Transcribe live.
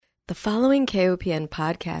The following KOPN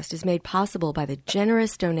podcast is made possible by the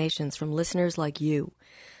generous donations from listeners like you.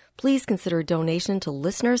 Please consider a donation to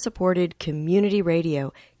listener-supported community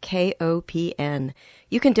radio, KOPN.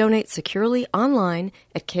 You can donate securely online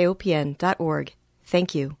at kopn.org.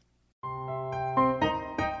 Thank you.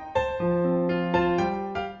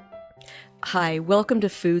 Hi, welcome to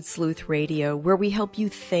Food Sleuth Radio, where we help you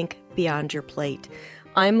think beyond your plate.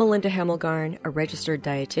 I'm Melinda Hemmelgarn, a registered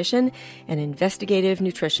dietitian and investigative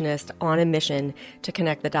nutritionist on a mission to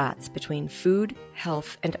connect the dots between food,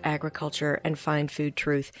 health, and agriculture and find food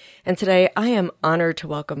truth. And today I am honored to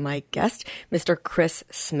welcome my guest, Mr. Chris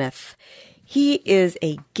Smith. He is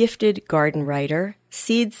a gifted garden writer,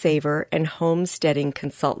 seed saver, and homesteading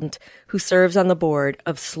consultant who serves on the board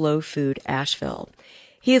of Slow Food Asheville.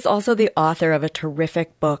 He is also the author of a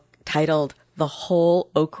terrific book titled The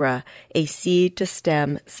Whole Okra, a Seed to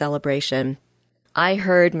Stem Celebration. I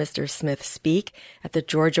heard Mr. Smith speak at the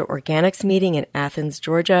Georgia Organics meeting in Athens,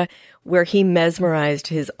 Georgia, where he mesmerized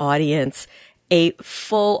his audience, a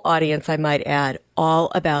full audience, I might add,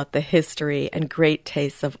 all about the history and great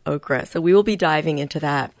tastes of okra. So we will be diving into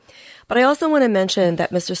that. But I also want to mention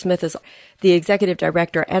that Mr. Smith is the executive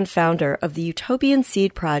director and founder of the Utopian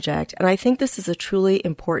Seed Project, and I think this is a truly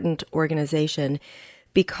important organization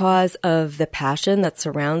because of the passion that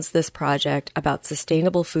surrounds this project about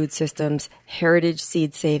sustainable food systems, heritage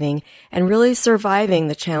seed saving, and really surviving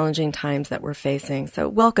the challenging times that we're facing. So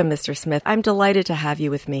welcome, Mr. Smith. I'm delighted to have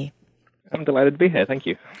you with me. I'm delighted to be here. Thank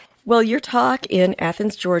you. Well, your talk in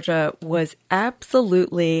Athens, Georgia was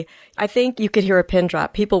absolutely, I think you could hear a pin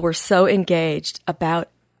drop. People were so engaged about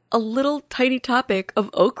a little tiny topic of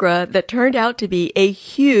okra that turned out to be a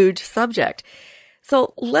huge subject.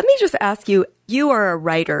 So let me just ask you, you are a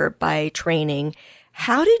writer by training.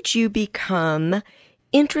 How did you become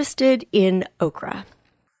interested in okra?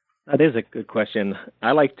 That is a good question.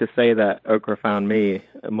 I like to say that okra found me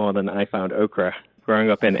more than I found okra.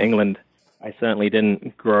 Growing up in England, I certainly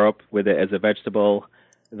didn't grow up with it as a vegetable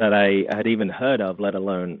that I had even heard of, let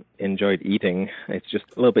alone enjoyed eating. It's just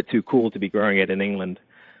a little bit too cool to be growing it in England.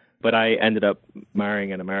 But I ended up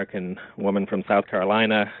marrying an American woman from South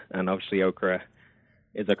Carolina, and obviously okra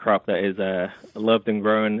is a crop that is loved and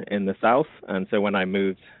grown in the South. And so when I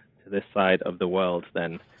moved to this side of the world,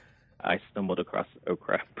 then I stumbled across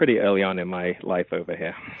okra pretty early on in my life over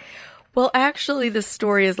here. Well, actually, the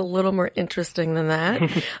story is a little more interesting than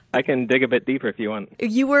that. I can dig a bit deeper if you want.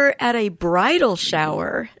 You were at a bridal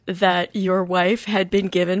shower that your wife had been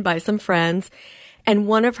given by some friends. And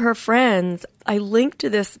one of her friends, I linked to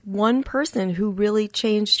this one person who really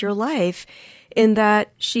changed your life in that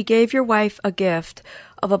she gave your wife a gift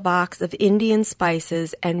of a box of Indian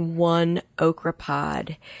spices and one okra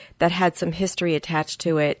pod that had some history attached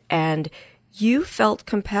to it. And you felt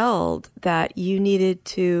compelled that you needed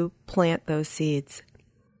to plant those seeds.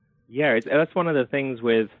 Yeah, that's one of the things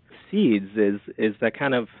with seeds is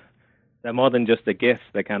they're more than just a gift.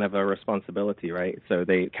 They're kind of a responsibility, right? So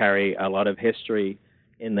they carry a lot of history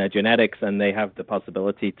in their genetics, and they have the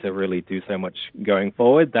possibility to really do so much going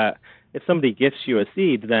forward that if somebody gifts you a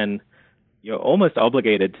seed, then you're almost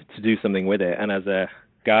obligated to do something with it. And as a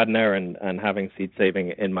gardener and having seed saving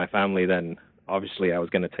in my family, then obviously I was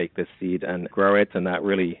going to take this seed and grow it, and that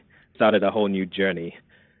really started a whole new journey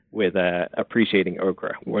with appreciating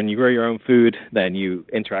okra. When you grow your own food, then you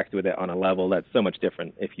interact with it on a level that's so much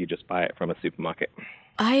different if you just buy it from a supermarket.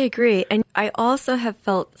 I agree. And I also have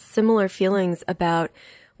felt similar feelings about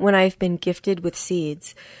when I've been gifted with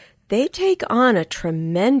seeds. They take on a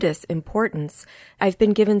tremendous importance. I've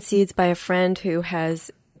been given seeds by a friend who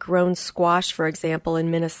has grown squash, for example,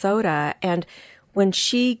 in Minnesota. And when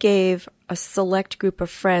she gave a select group of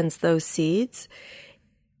friends those seeds,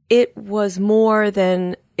 it was more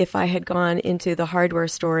than if I had gone into the hardware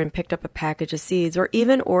store and picked up a package of seeds, or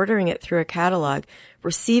even ordering it through a catalog.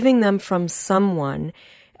 Receiving them from someone,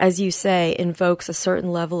 as you say, invokes a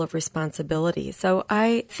certain level of responsibility. So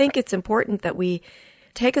I think it's important that we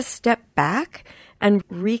take a step back and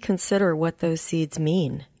reconsider what those seeds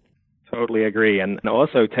mean. Totally agree. And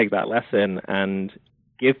also take that lesson and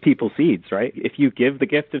give people seeds, right? If you give the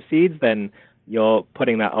gift of seeds, then you're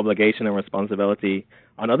putting that obligation and responsibility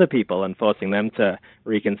on other people and forcing them to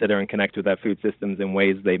reconsider and connect with their food systems in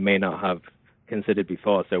ways they may not have considered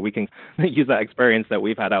before. So we can use that experience that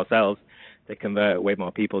we've had ourselves to convert way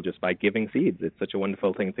more people just by giving seeds. It's such a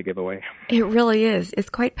wonderful thing to give away. It really is. It's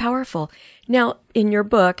quite powerful. Now, in your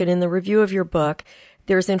book and in the review of your book,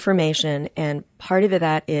 there's information, and part of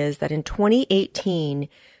that is that in 2018,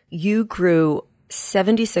 you grew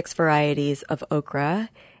 76 varieties of okra.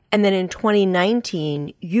 And then in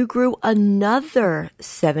 2019, you grew another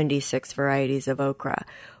 76 varieties of okra.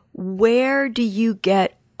 Where do you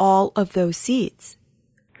get all of those seeds?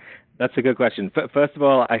 That's a good question. First of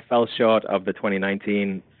all, I fell short of the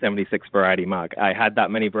 2019 76 variety mark. I had that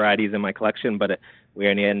many varieties in my collection, but we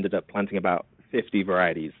only ended up planting about 50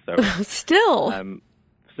 varieties. So still.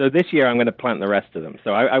 So this year I'm going to plant the rest of them.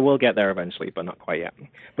 So I will get there eventually, but not quite yet.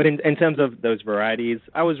 But in terms of those varieties,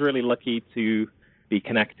 I was really lucky to be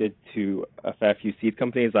connected to a fair few seed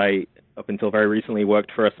companies. I, up until very recently,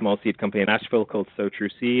 worked for a small seed company in Asheville called So True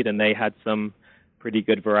Seed, and they had some pretty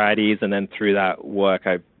good varieties. And then through that work,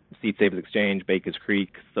 Seed Savers Exchange, Baker's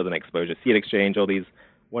Creek, Southern Exposure Seed Exchange, all these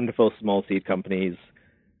wonderful small seed companies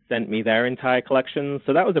sent me their entire collection.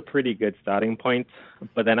 So that was a pretty good starting point.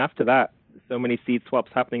 But then after that, so many seed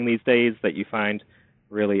swaps happening these days that you find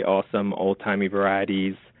really awesome old-timey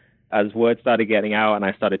varieties. As word started getting out and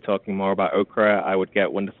I started talking more about okra, I would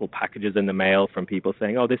get wonderful packages in the mail from people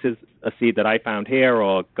saying, oh, this is a seed that I found here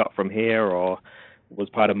or got from here or was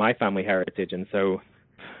part of my family heritage. And so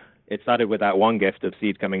it started with that one gift of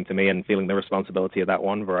seed coming to me and feeling the responsibility of that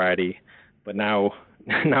one variety. But now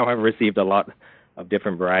I've received a lot of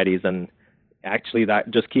different varieties, and actually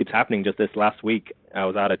that just keeps happening. Just this last week, I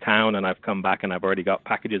was out of town, and I've come back, and I've already got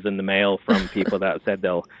packages in the mail from people that said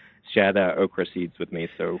they'll share their okra seeds with me.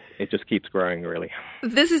 So it just keeps growing, really.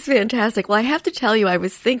 This is fantastic. Well, I have to tell you, I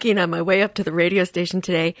was thinking on my way up to the radio station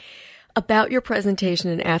today about your presentation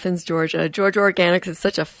in Athens, Georgia. Georgia Organics is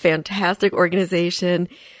such a fantastic organization.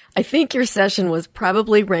 I think your session was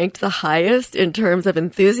probably ranked the highest in terms of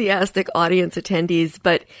enthusiastic audience attendees,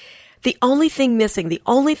 but the only thing missing, the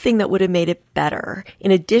only thing that would have made it better,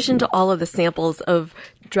 in addition to all of the samples of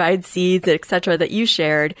dried seeds, etc., that you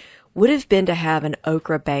shared, would have been to have an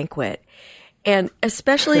okra banquet. And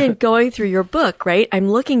especially in going through your book, right, I'm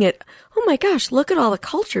looking at, oh my gosh, look at all the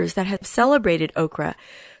cultures that have celebrated okra.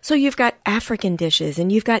 So you've got African dishes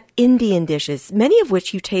and you've got Indian dishes, many of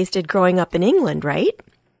which you tasted growing up in England, right?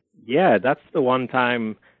 Yeah, that's the one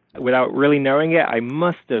time, without really knowing it, I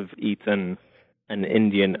must have eaten an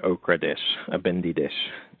Indian okra dish, a bindi dish.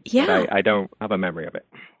 Yeah. But I don't have a memory of it.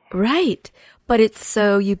 Right. But it's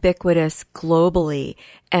so ubiquitous globally.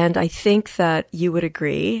 And I think that you would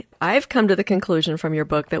agree. I've come to the conclusion from your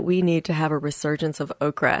book that we need to have a resurgence of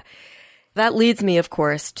okra. That leads me, of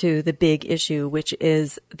course, to the big issue, which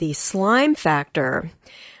is the slime factor.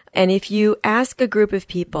 And if you ask a group of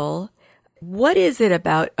people, what is it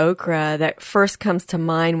about okra that first comes to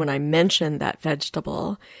mind when I mention that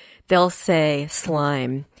vegetable? They'll say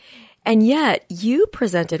slime. And yet, you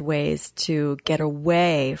presented ways to get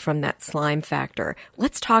away from that slime factor.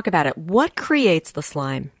 Let's talk about it. What creates the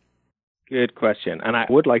slime? Good question. And I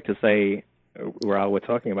would like to say, while we're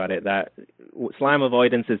talking about it, that slime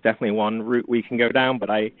avoidance is definitely one route we can go down, but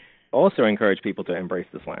I also encourage people to embrace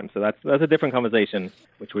the slime. So that's a different conversation,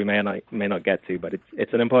 which we may not get to, but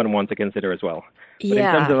it's an important one to consider as well. But in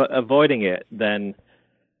terms of avoiding it, then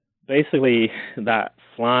basically that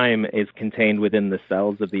slime is contained within the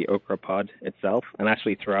cells of the okra pod itself and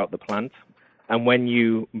actually throughout the plant. And when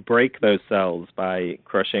you break those cells by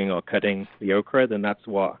crushing or cutting the okra, then that's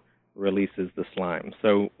what releases the slime.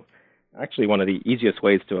 So actually one of the easiest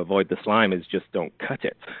ways to avoid the slime is just don't cut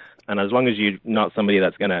it. And as long as you're not somebody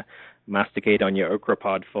that's going to masticate on your okra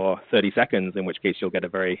pod for 30 seconds, in which case you'll get a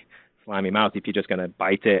very slimy mouth. If you're just going to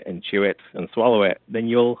bite it and chew it and swallow it, then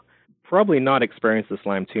you'll probably not experience the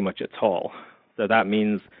slime too much at all. So that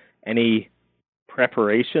means any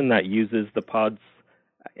preparation that uses the pods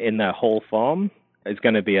in their whole form is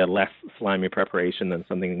going to be a less slimy preparation than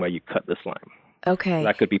something where you cut the slime. Okay. So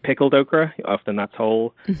that could be pickled okra. Often that's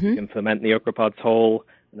whole. Mm-hmm. You can ferment the okra pods whole.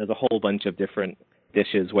 And there's a whole bunch of different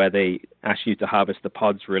dishes where they ask you to harvest the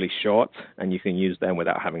pods really short, and you can use them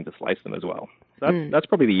without having to slice them as well. So that's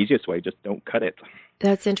probably the easiest way. Just don't cut it.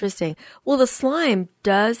 That's interesting. Well, the slime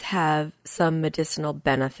does have some medicinal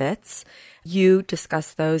benefits. You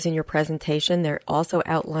discuss those in your presentation. They're also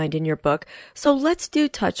outlined in your book. So let's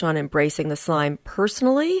touch on embracing the slime.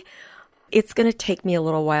 Personally, it's going to take me a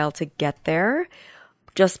little while to get there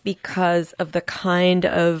just because of the kind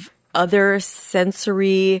of other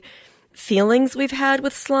sensory feelings we've had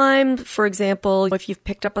with slime. For example, if you've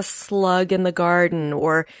picked up a slug in the garden,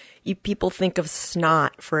 or people think of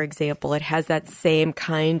snot, for example, it has that same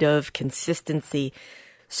kind of consistency.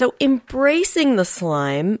 So embracing the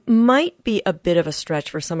slime might be a bit of a stretch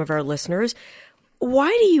for some of our listeners. Why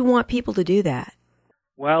do you want people to do that?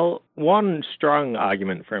 Well, one strong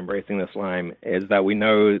argument for embracing the slime is that we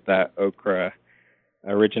know that okra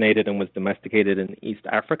originated and was domesticated in East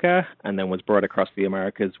Africa and then was brought across the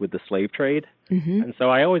Americas with the slave trade. Mm-hmm. And so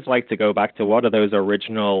I always like to go back to what are those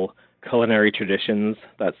original culinary traditions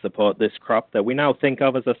that support this crop that we now think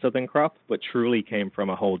of as a southern crop, but truly came from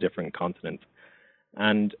a whole different continent.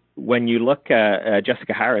 And when you look at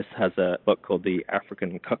Jessica Harris has a book called The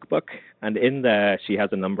African Cookbook, and in there she has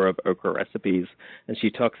a number of okra recipes, and she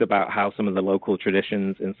talks about how some of the local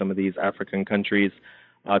traditions in some of these African countries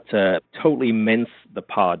are to totally mince the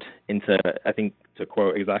pod into, I think, to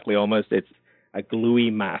quote exactly almost, it's a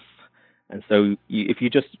gluey mass. And so if you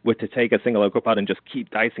just were to take a single okra pod and just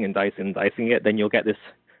keep dicing and dicing and dicing it, then you'll get this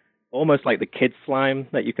almost like the kid slime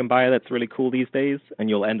that you can buy that's really cool these days, and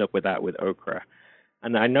you'll end up with that with okra.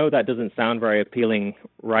 And I know that doesn't sound very appealing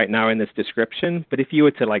right now in this description, but if you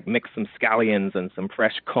were to like mix some scallions and some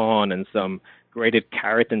fresh corn and some grated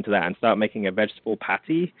carrot into that and start making a vegetable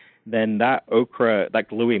patty, then that okra, that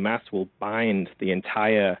gluey mass will bind the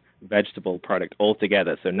entire vegetable product all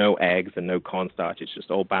together. So no eggs and no cornstarch. It's just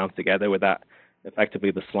all bound together with that, effectively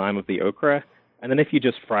the slime of the okra. And then if you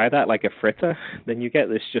just fry that like a fritter, then you get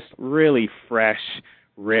this just really fresh,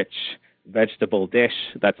 rich vegetable dish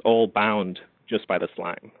that's all bound just by the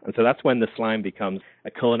slime. And so that's when the slime becomes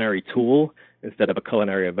a culinary tool instead of a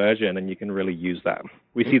culinary aversion, and you can really use that.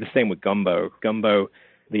 We see the same with gumbo. Gumbo,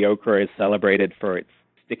 the okra is celebrated for its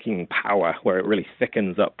sticking power, where it really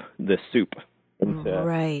thickens up the soup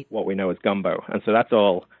into what we know as gumbo. And so that's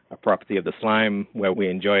all a property of the slime, where we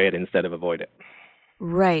enjoy it instead of avoid it.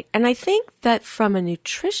 Right. And I think that from a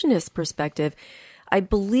nutritionist perspective, I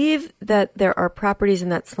believe that there are properties in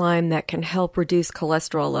that slime that can help reduce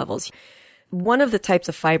cholesterol levels. One of the types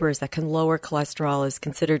of fibers that can lower cholesterol is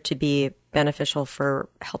considered to be beneficial for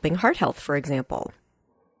helping heart health, for example.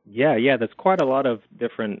 Yeah. There's quite a lot of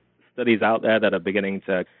different studies out there that are beginning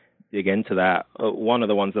to dig into that. One of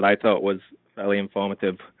the ones that I thought was fairly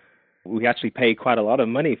informative, we actually pay quite a lot of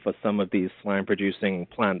money for some of these slime-producing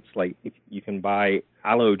plants. Like if you can buy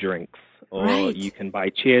aloe drinks, or you can buy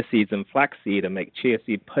chia seeds and flaxseed and make chia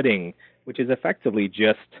seed pudding, which is effectively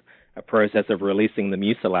just a process of releasing the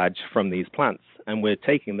mucilage from these plants. And we're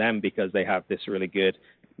taking them because they have this really good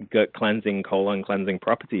gut cleansing, colon cleansing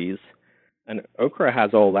properties. And okra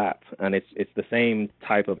has all that, and it's the same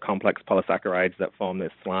type of complex polysaccharides that form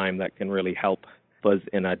this slime that can really help us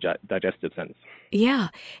in a digestive sense. Yeah.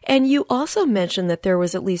 And you also mentioned that there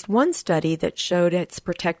was at least one study that showed its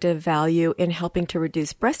protective value in helping to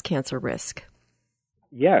reduce breast cancer risk.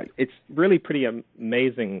 Yeah, it's really pretty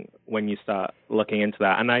amazing when you start looking into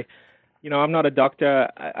that. And I'm not a doctor.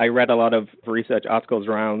 I read a lot of research articles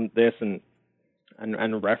around this and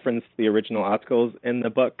referenced the original articles in the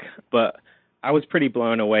book, but I was pretty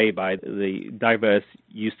blown away by the diverse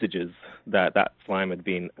usages that slime had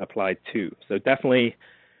been applied to. So definitely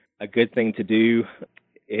a good thing to do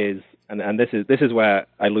is, and this is where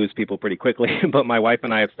I lose people pretty quickly, but my wife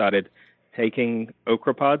and I have started taking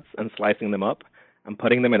okra pods and slicing them up and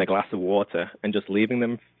putting them in a glass of water and just leaving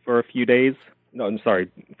them for a few days. No, I'm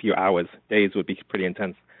sorry, a few hours. Days would be pretty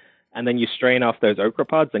intense. And then you strain off those okra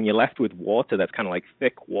pods and you're left with water that's kind of like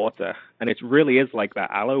thick water. And it really is like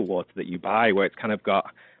that aloe water that you buy, where it's kind of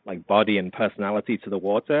got like body and personality to the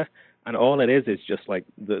water. And all it is just like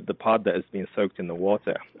the pod that has been soaked in the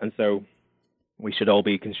water. And so we should all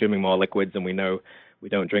be consuming more liquids, and we know we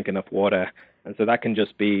don't drink enough water. And so that can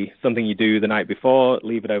just be something you do the night before,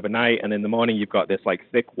 leave it overnight, and in the morning you've got this like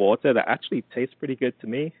thick water that actually tastes pretty good to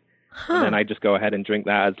me. And then I just go ahead and drink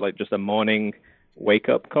that as like just a morning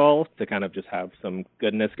wake-up call to kind of just have some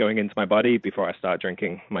goodness going into my body before I start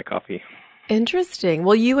drinking my coffee. Interesting.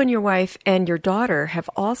 Well, you and your wife and your daughter have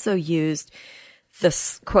also used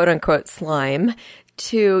this quote-unquote slime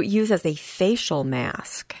to use as a facial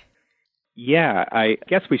mask. Yeah, I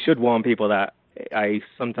guess we should warn people that I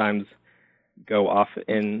sometimes go off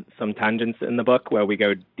in some tangents in the book where we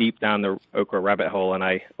go deep down the okra rabbit hole, and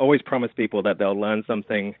I always promise people that they'll learn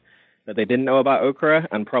something that they didn't know about okra,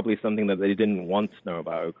 and probably something that they didn't want to know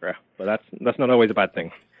about okra. But that's not always a bad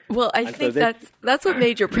thing. Well, I think that's what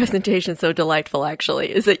made your presentation so delightful,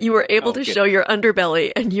 actually, is that you were able to show your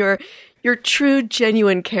underbelly and your true,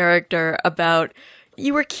 genuine character about.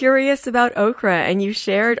 You were curious about okra, and you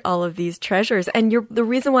shared all of these treasures. And the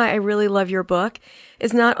reason why I really love your book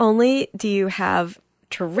is not only do you have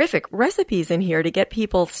terrific recipes in here to get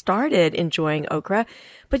people started enjoying okra,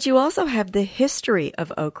 but you also have the history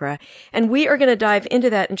of okra. And we are going to dive into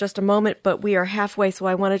that in just a moment, but we are halfway, so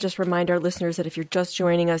I want to just remind our listeners that if you're just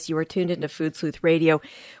joining us, you are tuned into Food Sleuth Radio.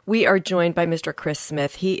 We are joined by Mr. Chris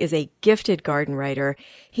Smith. He is a gifted garden writer.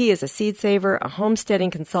 He is a seed saver, a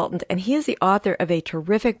homesteading consultant, and he is the author of a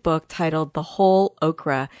terrific book titled The Whole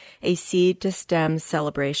Okra, A Seed to Stem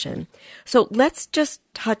Celebration. So let's just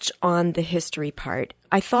touch on the history part.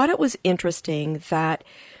 I thought it was interesting that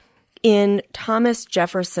In Thomas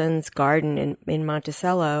Jefferson's garden in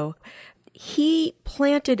Monticello, he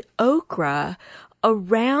planted okra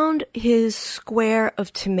around his square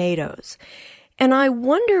of tomatoes. And I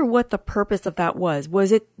wonder what the purpose of that was.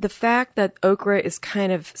 Was it the fact that okra is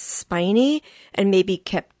kind of spiny and maybe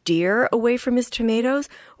kept deer away from his tomatoes?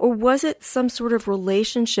 Or was it some sort of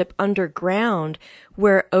relationship underground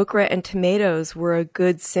where okra and tomatoes were a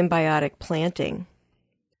good symbiotic planting?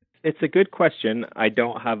 It's a good question. I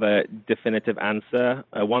don't have a definitive answer.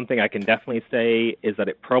 One thing I can definitely say is that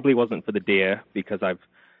it probably wasn't for the deer, because I've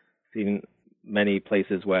seen many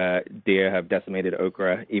places where deer have decimated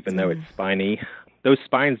okra, even though it's spiny. Those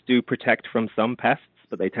spines do protect from some pests,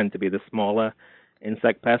 but they tend to be the smaller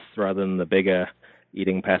insect pests rather than the bigger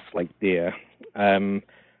eating pests like deer.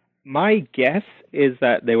 My guess is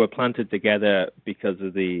that they were planted together because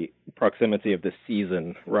of the proximity of the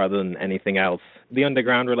season rather than anything else. The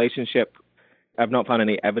underground relationship, I've not found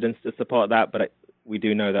any evidence to support that, but we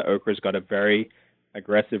do know that okra's got a very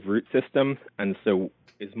aggressive root system, and so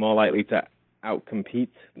is more likely to outcompete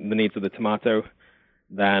the needs of the tomato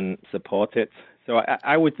than support it. So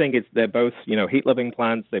I would think they're both, heat-loving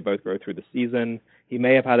plants. They both grow through the season. He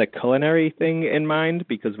may have had a culinary thing in mind,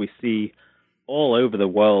 because we see all over the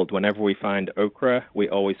world, whenever we find okra, we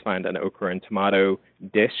always find an okra and tomato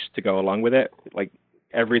dish to go along with it. Like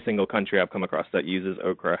every single country I've come across that uses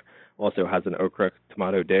okra also has an okra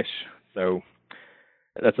tomato dish. So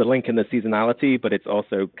that's a link in the seasonality, but it's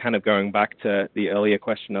also kind of going back to the earlier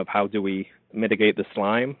question of how do we mitigate the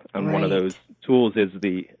slime. And Right. One of those tools is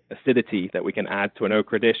the acidity that we can add to an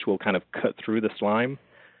okra dish will kind of cut through the slime.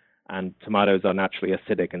 And tomatoes are naturally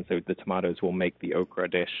acidic, and so the tomatoes will make the okra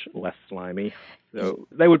dish less slimy. So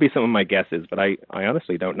they would be some of my guesses, but I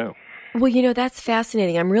honestly don't know. Well, that's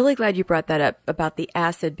fascinating. I'm really glad you brought that up about the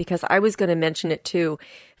acid, because I was going to mention it too.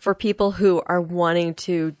 For people who are wanting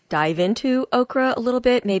to dive into okra a little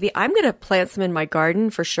bit, maybe I'm going to plant some in my garden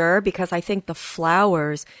for sure, because I think the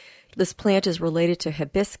flowers, this plant is related to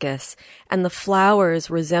hibiscus, and the flowers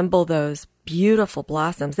resemble those beautiful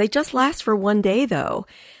blossoms. They just last for one day though,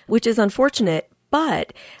 which is unfortunate,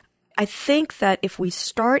 but I think that if we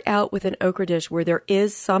start out with an okra dish where there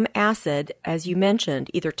is some acid, as you mentioned,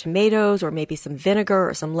 either tomatoes or maybe some vinegar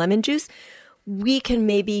or some lemon juice, we can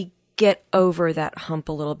maybe get over that hump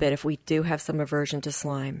a little bit if we do have some aversion to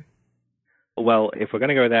slime. Well, if we're going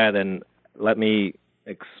to go there, then let me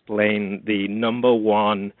explain the number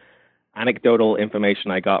one anecdotal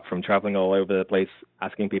information I got from traveling all over the place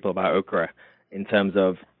asking people about okra in terms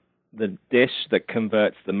of the dish that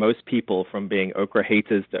converts the most people from being okra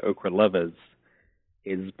haters to okra lovers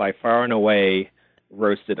is by far and away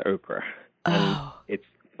roasted okra. And it's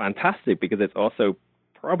fantastic because it's also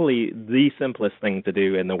probably the simplest thing to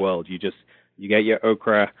do in the world. You get your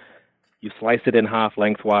okra, you slice it in half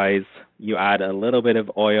lengthwise, you add a little bit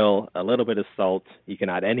of oil, a little bit of salt. You can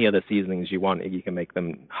add any other seasonings you want. You can make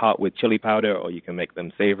them hot with chili powder, or you can make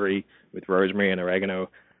them savory with rosemary and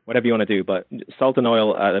oregano, whatever you want to do. But salt and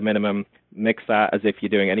oil at a minimum, mix that as if you're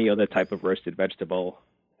doing any other type of roasted vegetable.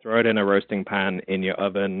 Throw it in a roasting pan in your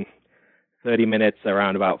oven, 30 minutes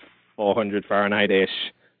around about 400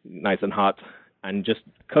 Fahrenheit-ish, nice and hot, and just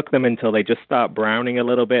cook them until they just start browning a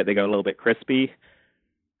little bit. They go a little bit crispy.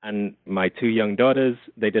 And my two young daughters,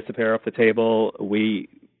 they disappear off the table.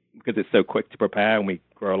 Because it's so quick to prepare and we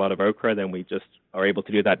grow a lot of okra, then we just are able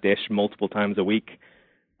to do that dish multiple times a week.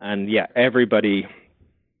 And yeah, everybody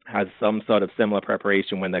has some sort of similar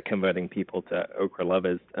preparation when they're converting people to okra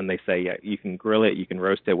lovers. And they say, yeah, you can grill it, you can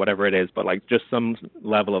roast it, whatever it is, but like just some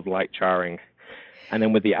level of light charring. And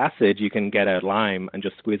then with the acid, you can get a lime and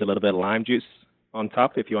just squeeze a little bit of lime juice on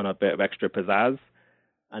top if you want a bit of extra pizzazz.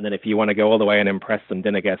 And then if you want to go all the way and impress some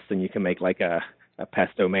dinner guests, then you can make like a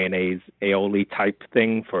pesto mayonnaise aioli type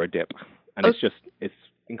thing for a dip. And it's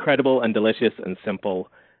incredible and delicious and simple,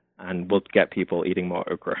 and will get people eating more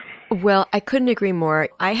okra. Well, I couldn't agree more.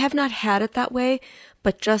 I have not had it that way,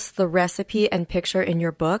 but just the recipe and picture in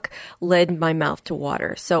your book led my mouth to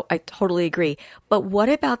water. So I totally agree. But what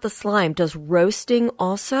about the slime? Does roasting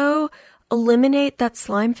also eliminate that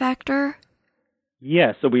slime factor?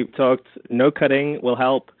 Yeah, so we've talked no cutting will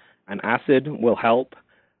help, and acid will help,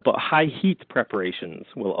 but high heat preparations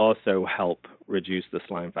will also help reduce the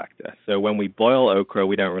slime factor. So when we boil okra,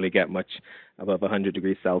 we don't really get much above 100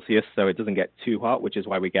 degrees Celsius, so it doesn't get too hot, which is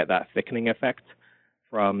why we get that thickening effect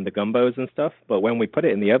from the gumbos and stuff. But when we put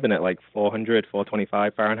it in the oven at like 400,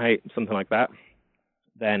 425 Fahrenheit, something like that,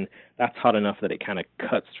 then that's hot enough that it kind of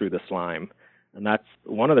cuts through the slime. And that's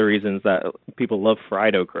one of the reasons that people love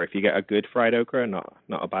fried okra. If you get a good fried okra, not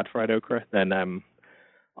a bad fried okra, then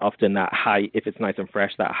often that high, if it's nice and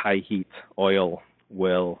fresh, that high heat oil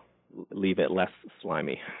will leave it less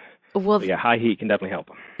slimy. Well, So yeah, high heat can definitely help.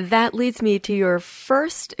 that leads me to your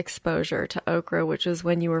first exposure to okra, which was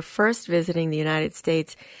when you were first visiting the United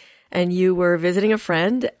States and you were visiting a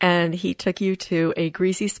friend and he took you to a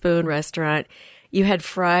Greasy Spoon restaurant. You had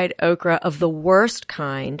fried okra of the worst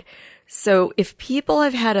kind. So if people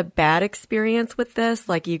have had a bad experience with this,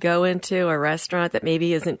 like you go into a restaurant that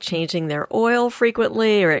maybe isn't changing their oil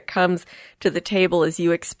frequently, or it comes to the table as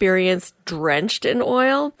you experience drenched in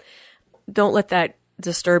oil, don't let that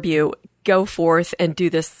disturb you. Go forth and do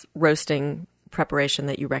this roasting preparation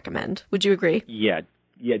that you recommend. Would you agree? Yeah,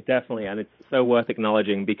 definitely. And it's so worth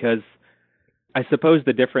acknowledging because I suppose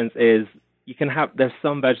the difference is there's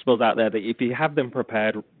some vegetables out there that if you have them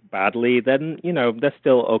prepared badly, then, they're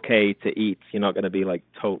still okay to eat. You're not going to be like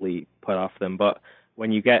totally put off them. But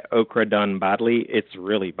when you get okra done badly, it's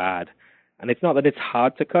really bad. And it's not that it's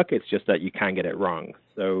hard to cook, it's just that you can get it wrong.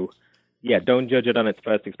 So yeah, don't judge it on its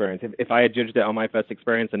first experience. If I had judged it on my first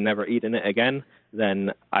experience and never eaten it again,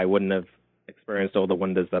 then I wouldn't have experienced all the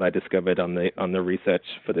wonders that I discovered on the research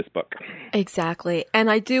for this book. Exactly.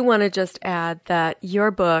 And I do want to just add that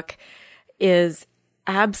your book is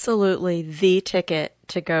absolutely the ticket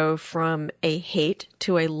to go from a hate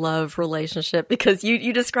to a love relationship, because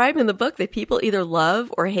you describe in the book that people either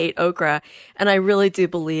love or hate okra. And I really do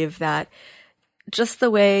believe that just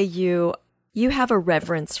the way you have a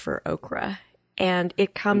reverence for okra, and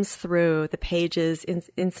it comes through the pages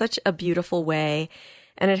in such a beautiful way.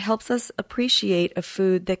 And it helps us appreciate a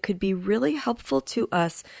food that could be really helpful to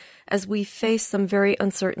us as we face some very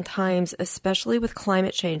uncertain times, especially with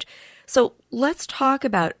climate change. So let's talk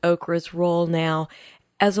about okra's role now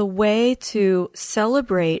as a way to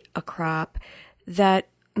celebrate a crop that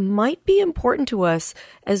might be important to us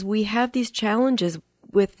as we have these challenges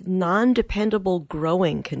with non-dependable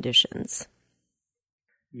growing conditions.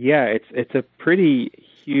 Yeah, it's a pretty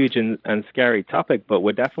huge and scary topic, but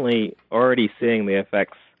we're definitely already seeing the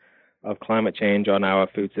effects of climate change on our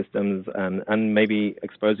food systems and maybe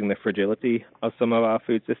exposing the fragility of some of our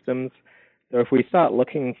food systems. So if we start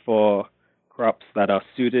looking for crops that are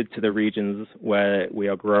suited to the regions where we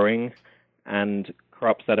are growing and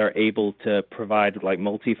crops that are able to provide like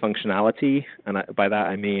multifunctionality, and by that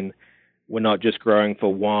I mean we're not just growing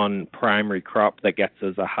for one primary crop that gets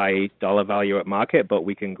us a high dollar value at market, but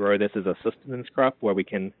we can grow this as a sustenance crop where we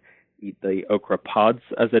can eat the okra pods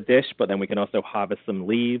as a dish, but then we can also harvest some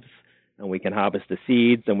leaves and we can harvest the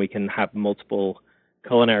seeds and we can have multiple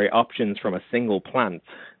culinary options from a single plant.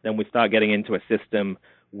 Then we start getting into a system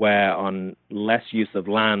where on less use of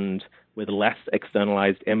land with less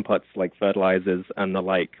externalized inputs like fertilizers and the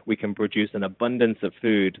like, we can produce an abundance of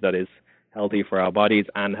food that is healthy for our bodies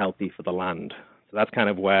and healthy for the land. So that's kind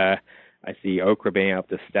of where I see okra being able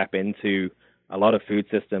to step into a lot of food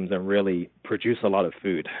systems and really produce a lot of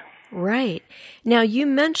food. Right. Now, you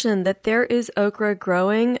mentioned that there is okra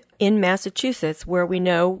growing in Massachusetts, where we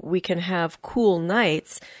know we can have cool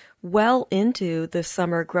nights well into the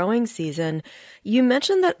summer growing season. You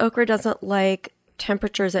mentioned that okra doesn't like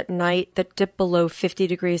temperatures at night that dip below 50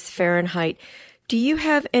 degrees Fahrenheit. Do you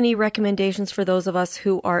have any recommendations for those of us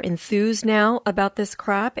who are enthused now about this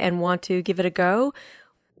crop and want to give it a go?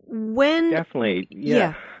 Definitely,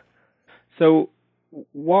 yeah. So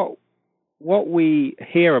what we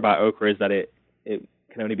hear about okra is that it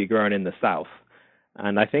can only be grown in the South.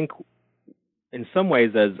 And I think in some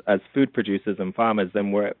ways as food producers and farmers,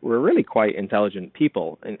 then we're really quite intelligent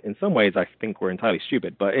people. In some ways, I think we're entirely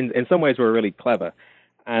stupid, but in some ways we're really clever.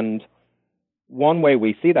 And one way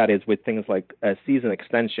we see that is with things like season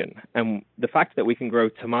extension. And the fact that we can grow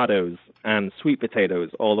tomatoes and sweet potatoes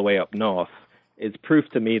all the way up north is proof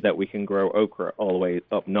to me that we can grow okra all the way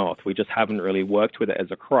up north. We just haven't really worked with it as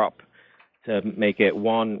a crop to make it,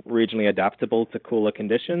 one, regionally adaptable to cooler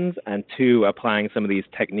conditions, and two, applying some of these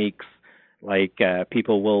techniques like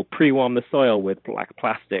people will pre-warm the soil with black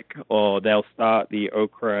plastic, or they'll start the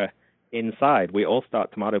okra inside. We all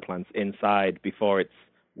start tomato plants inside before it's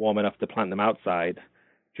warm enough to plant them outside.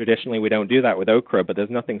 Traditionally, we don't do that with okra, but there's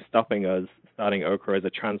nothing stopping us starting okra as a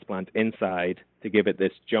transplant inside to give it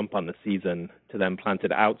this jump on the season, to then plant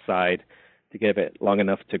it outside to give it long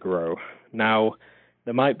enough to grow. Now,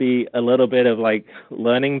 there might be a little bit of like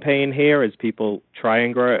learning pain here as people try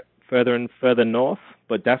and grow it further and further north,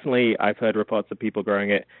 but definitely I've heard reports of people growing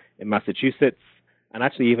it in Massachusetts and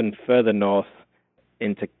actually even further north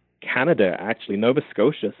into Canada. Actually, Nova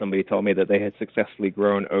Scotia, somebody told me that they had successfully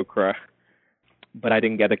grown okra, but I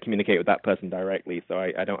didn't get to communicate with that person directly, so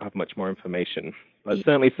I don't have much more information. But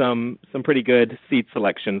certainly some pretty good seed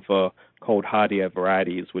selection for cold hardier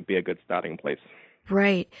varieties would be a good starting place.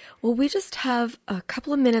 Right. Well, we just have a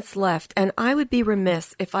couple of minutes left, and I would be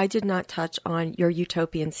remiss if I did not touch on your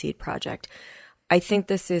Utopian Seed project. I think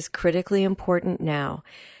this is critically important now,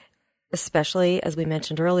 especially, as we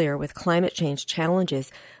mentioned earlier, with climate change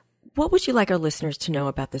challenges. What would you like our listeners to know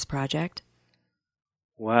about this project?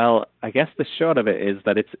 Well, I guess the short of it is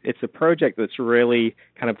that it's a project that's really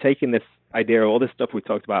kind of taking this idea, all this stuff we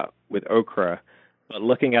talked about with okra, but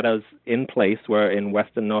looking at us in place. We're in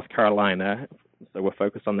Western North Carolina, so we're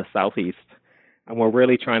focused on the Southeast, and we're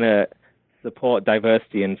really trying to support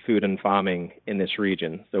diversity in food and farming in this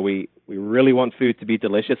region. So we really want food to be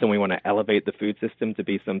delicious, and we want to elevate the food system to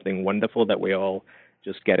be something wonderful that we all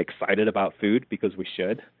just get excited about food because we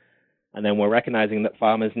should. And then we're recognizing that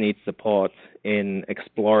farmers need support in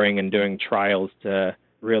exploring and doing trials to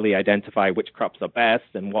really identify which crops are best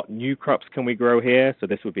and what new crops can we grow here. So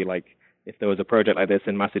this would be like, if there was a project like this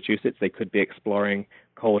in Massachusetts, they could be exploring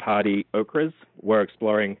cold hardy okras. We're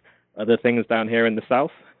exploring other things down here in the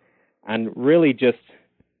South. And really just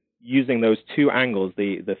using those two angles,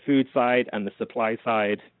 the food side and the supply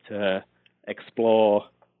side, to explore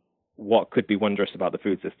what could be wondrous about the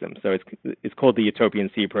food system. So it's called the Utopian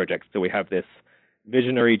Seed Project. So we have this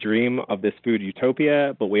visionary dream of this food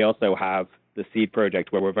utopia, but we also have the Seed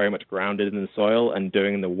Project where we're very much grounded in the soil and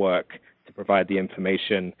doing the work to provide the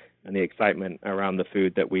information and the excitement around the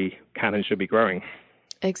food that we can and should be growing.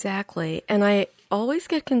 Exactly. And I always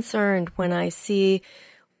get concerned when I see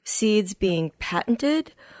seeds being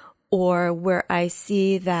patented, or where I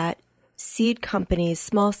see that seed companies,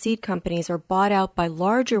 small seed companies, are bought out by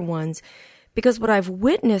larger ones, because what I've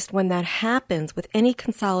witnessed when that happens with any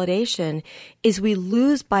consolidation is we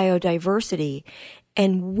lose biodiversity.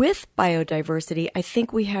 And with biodiversity, I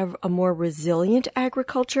think we have a more resilient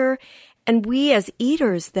agriculture. And we as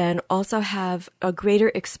eaters then also have a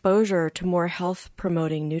greater exposure to more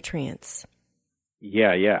health-promoting nutrients.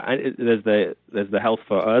 Yeah. There's the health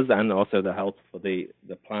for us and also the health for the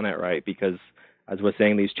planet, right? Because as we're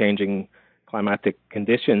seeing these changing climatic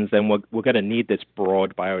conditions, then we're going to need this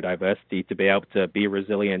broad biodiversity to be able to be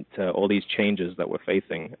resilient to all these changes that we're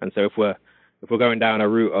facing. And so if we're going down a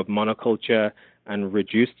route of monoculture and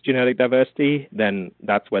reduced genetic diversity, then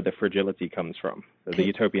that's where the fragility comes from. So the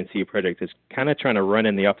Utopian Seed Project is kind of trying to run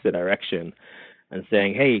in the opposite direction and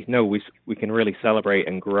saying, hey, no, we can really celebrate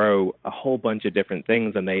and grow a whole bunch of different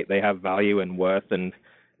things, and they have value and worth and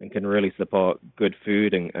can really support good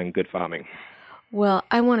food and good farming. Well,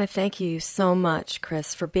 I want to thank you so much,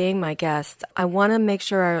 Chris, for being my guest. I want to make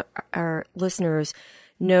sure our listeners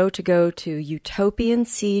know to go to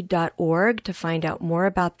utopianseed.org to find out more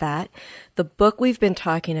about that. The book we've been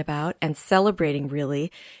talking about and celebrating,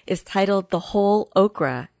 really, is titled The Whole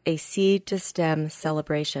Okra, A Seed to Stem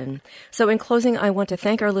Celebration. So in closing, I want to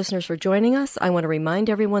thank our listeners for joining us. I want to remind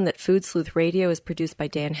everyone that Food Sleuth Radio is produced by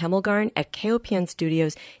Dan Hemmelgarn at KOPN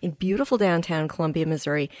Studios in beautiful downtown Columbia,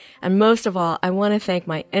 Missouri. And most of all, I want to thank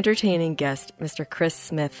my entertaining guest, Mr. Chris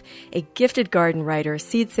Smith, a gifted garden writer,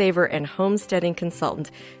 seed saver, and homesteading consultant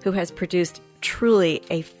who has produced truly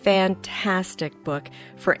a fantastic book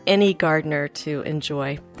for any gardener to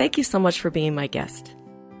enjoy. Thank you so much for being my guest.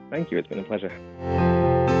 Thank you. It's been a pleasure.